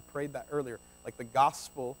 right? I prayed that earlier. Like, the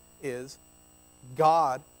gospel is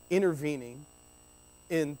God intervening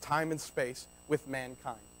in time and space with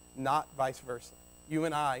mankind, not vice versa. You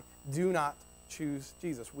and I do not choose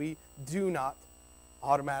Jesus. We do not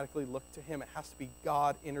automatically look to him. It has to be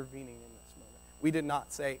God intervening in this moment. We did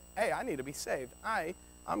not say, hey, I need to be saved.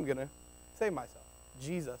 I'm going to save myself.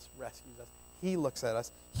 Jesus rescues us. He looks at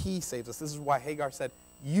us. He saves us. This is why Hagar said,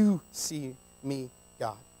 you see me,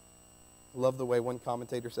 God. I love the way one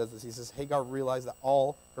commentator says this. He says, Hagar realized that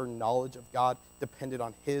all her knowledge of God depended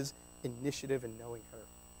on his initiative in knowing her.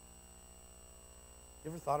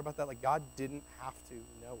 You ever thought about that? Like, God didn't have to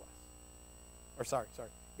know us. Or sorry.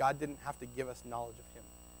 God didn't have to give us knowledge of him.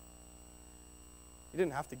 He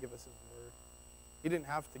didn't have to give us his word. He didn't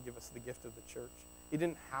have to give us the gift of the church. He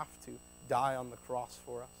didn't have to die on the cross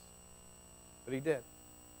for us. But he did.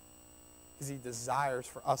 Because he desires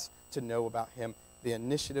for us to know about him. The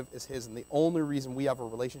initiative is his, and the only reason we have a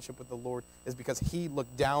relationship with the Lord is because he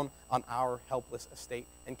looked down on our helpless estate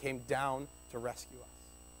and came down to rescue us.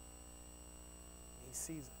 He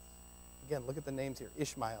sees us. Again, look at the names here.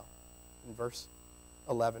 Ishmael in verse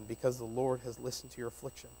 11, because the Lord has listened to your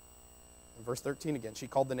affliction. In verse 13 again, she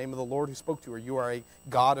called the name of the Lord who spoke to her. You are a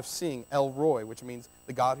God of seeing, El Roy, which means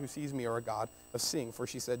the God who sees me, or a God of seeing. For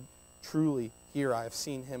she said, truly, here I have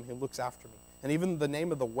seen him who looks after me. And even the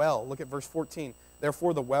name of the well, look at verse 14.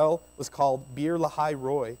 Therefore the well was called Bir Lahai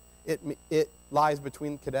Roy. It lies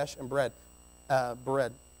between Kadesh and Bered.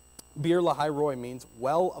 Bir Lahai Roy means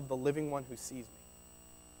well of the living one who sees me.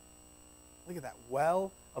 Look at that,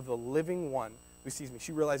 well of the living one who sees me.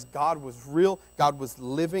 She realized God was real, God was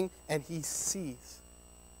living, and he sees.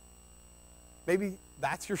 Maybe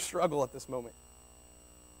that's your struggle at this moment.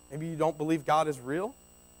 Maybe you don't believe God is real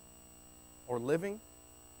or living.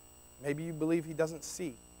 Maybe you believe he doesn't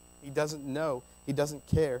see, he doesn't know, he doesn't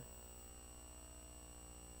care.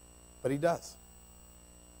 But he does.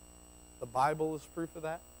 The Bible is proof of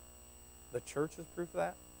that. The church is proof of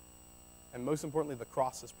that. And most importantly, the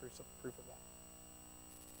cross is proof of that.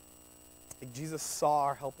 Like, Jesus saw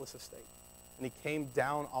our helpless estate, and he came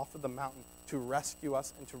down off of the mountain to rescue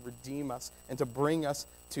us and to redeem us and to bring us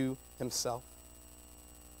to himself.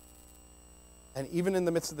 And even in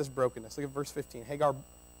the midst of this brokenness, look at verse 15. Hagar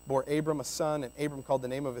bore Abram a son, and Abram called the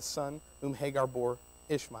name of his son, whom Hagar bore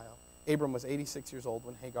Ishmael. Abram was 86 years old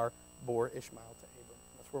when Hagar bore Ishmael to Abram.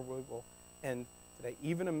 That's where we will end today.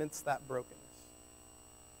 Even amidst that brokenness,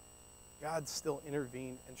 God still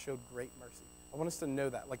intervened and showed great mercy. I want us to know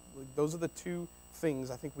that. Like, those are the two things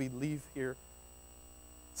I think we leave here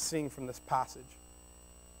seeing from this passage.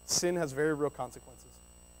 Sin has very real consequences.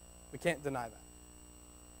 We can't deny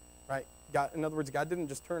that. Right? God, in other words, God didn't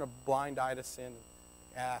just turn a blind eye to sin.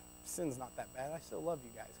 Sin's not that bad. I still love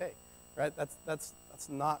you guys. Hey, right? That's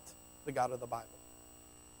not the God of the Bible.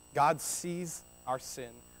 God sees our sin,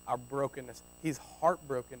 our brokenness. He's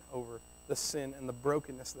heartbroken over the sin and the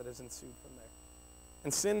brokenness that has ensued from there.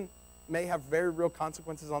 And sin may have very real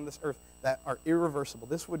consequences on this earth that are irreversible.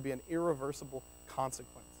 This would be an irreversible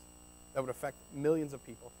consequence that would affect millions of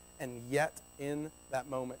people. And yet, in that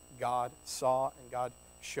moment, God saw and God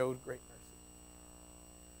showed great mercy.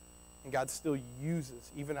 And God still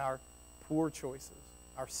uses even our poor choices,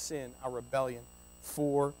 our sin, our rebellion,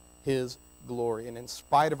 for his glory. And in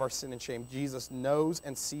spite of our sin and shame, Jesus knows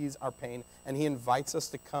and sees our pain, and he invites us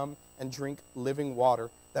to come and drink living water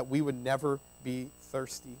that we would never be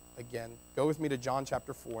thirsty again. Go with me to John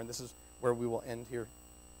chapter 4, and this is where we will end here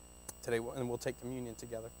today, and we'll take communion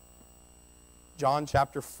together. John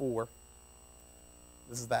chapter 4.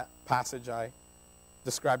 This is that passage I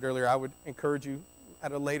described earlier. I would encourage you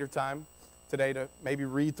at a later time today to maybe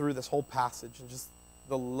read through this whole passage and just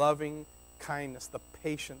the loving kindness, the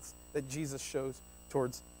patience that Jesus shows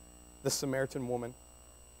towards the Samaritan woman.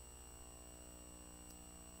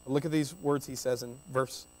 But look at these words he says in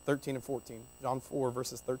verse 13 and 14. John 4,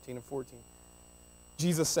 verses 13 and 14.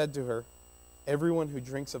 Jesus said to her, everyone who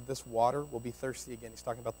drinks of this water will be thirsty again. He's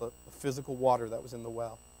talking about the physical water that was in the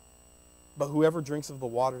well. But whoever drinks of the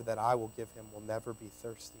water that I will give him will never be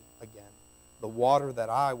thirsty again. The water that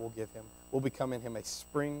I will give him will become in him a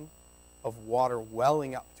spring of water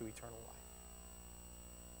welling up to eternal life.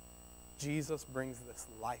 Jesus brings this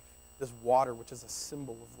life, this water, which is a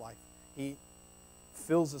symbol of life. He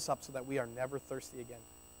fills us up so that we are never thirsty again.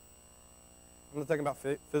 I'm not talking about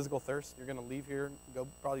physical thirst. You're going to leave here and go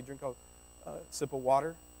probably drink a sip of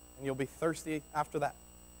water, and you'll be thirsty after that.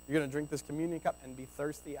 You're going to drink this communion cup and be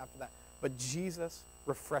thirsty after that. But Jesus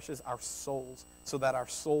refreshes our souls so that our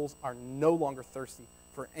souls are no longer thirsty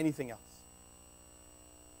for anything else.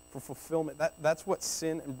 For fulfillment. That's what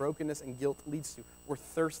sin and brokenness and guilt leads to. We're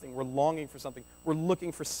thirsting. We're longing for something. We're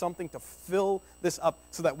looking for something to fill this up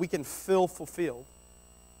so that we can feel fulfilled.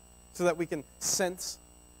 So that we can sense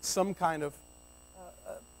some kind of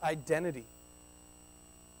identity.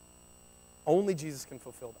 Only Jesus can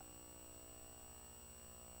fulfill that.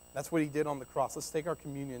 That's what he did on the cross. Let's take our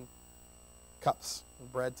communion cups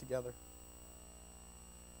and bread together.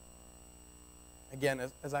 Again,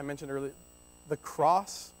 as I mentioned earlier, the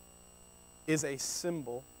cross is a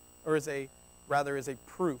symbol, or is a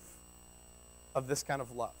proof of this kind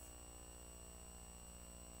of love.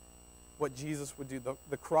 What Jesus would do.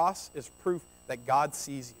 The cross is proof that God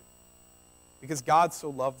sees you. Because God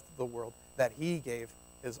so loved the world that he gave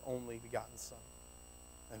his only begotten Son.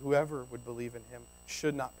 And whoever would believe in him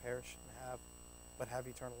should not perish but have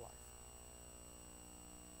eternal life.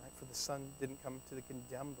 Right? For the Son didn't come to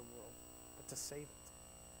condemn the world, but to save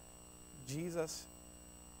it. Jesus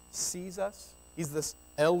sees us. He's this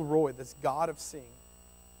El Roy, this God of seeing.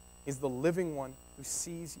 He's the living one who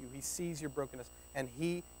sees you. He sees your brokenness. And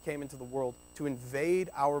he came into the world to invade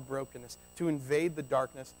our brokenness, to invade the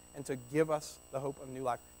darkness, and to give us the hope of new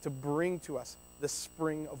life, to bring to us this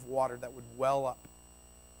spring of water that would well up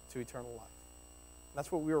to eternal life.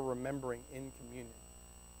 That's what we are remembering in communion.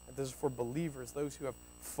 And this is for believers, those who have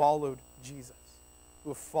followed Jesus, who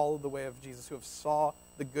have followed the way of Jesus, who have saw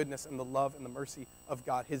the goodness and the love and the mercy of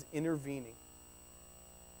God, his intervening.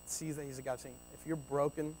 Sees that he's a God saying, if you're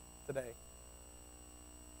broken today,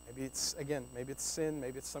 maybe it's sin,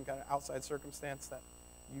 maybe it's some kind of outside circumstance that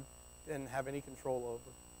you didn't have any control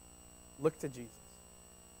over. Look to Jesus.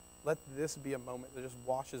 Let this be a moment that just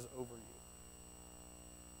washes over you.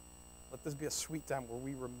 Let this be a sweet time where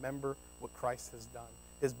we remember what Christ has done.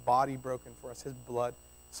 His body broken for us, his blood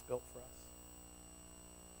spilt for us.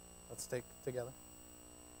 Let's take together.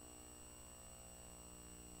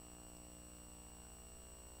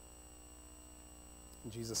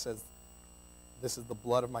 And Jesus says, this is the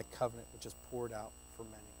blood of my covenant, which is poured out for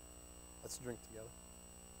many. Let's drink together.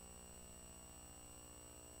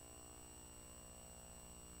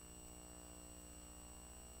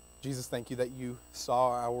 Jesus, thank you that you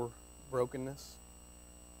saw our brokenness.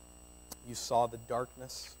 You saw the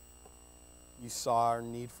darkness. You saw our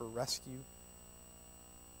need for rescue.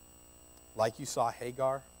 Like you saw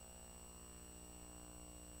Hagar at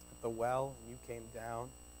the well, and you came down.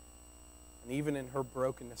 And even in her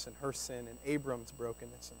brokenness and her sin, and Abram's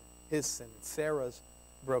brokenness and his sin, and Sarah's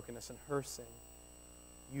brokenness and her sin,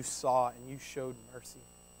 you saw and you showed mercy.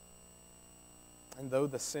 And though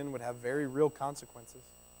the sin would have very real consequences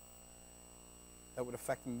that would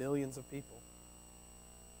affect millions of people,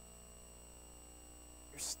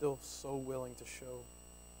 you're still so willing to show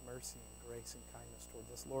mercy and grace and kindness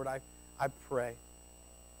towards us. Lord, I pray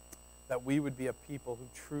that we would be a people who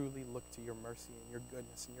truly look to your mercy and your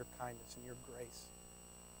goodness and your kindness and your grace.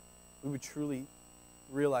 We would truly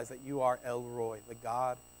realize that you are El Roy, the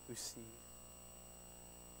God who sees.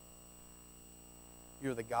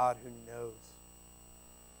 You're the God who knows.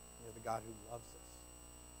 You're the God who loves us.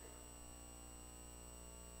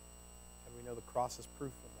 And we know the cross is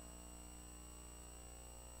proof of that.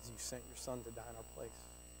 As you sent your Son to die in our place.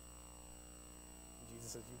 And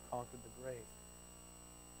Jesus says you conquered the grave.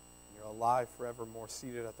 You're alive forevermore,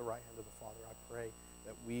 seated at the right hand of the Father. I pray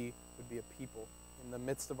that we would be a people in the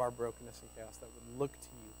midst of our brokenness and chaos that would look to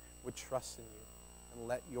you, would trust in you, and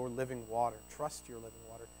let your living water, trust your living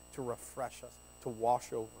water, to refresh us, to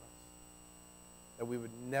wash over us, that we would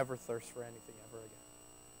never thirst for anything ever again.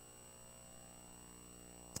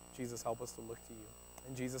 Jesus, help us to look to you.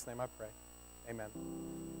 In Jesus' name I pray. Amen.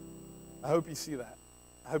 I hope you see that.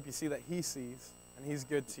 I hope you see that he sees, and he's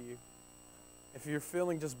good to you. If you're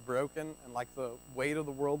feeling just broken and like the weight of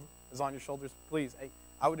the world is on your shoulders, please,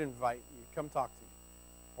 I would invite you, come talk to me.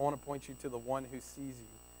 I want to point you to the one who sees you,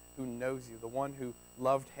 who knows you, the one who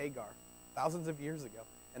loved Hagar thousands of years ago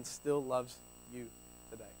and still loves you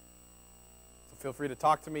today. So feel free to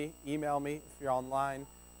talk to me, email me if you're online.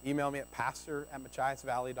 Email me at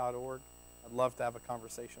pastor@machiasvalley.org. I'd love to have a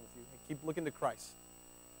conversation with you. And keep looking to Christ.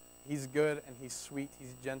 He's good and he's sweet,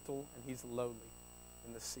 he's gentle, and he's lowly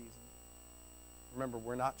in this season. Remember,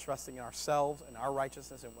 we're not trusting in ourselves and our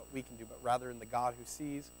righteousness and what we can do, but rather in the God who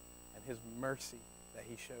sees and his mercy that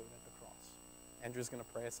he showed at the cross. Andrew's going to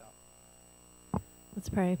pray us out. Let's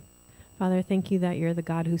pray. Father, thank you that you're the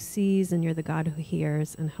God who sees and you're the God who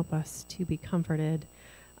hears, and help us to be comforted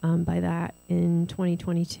by that in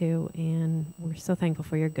 2022. And we're so thankful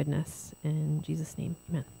for your goodness. In Jesus' name,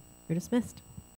 amen. You're dismissed.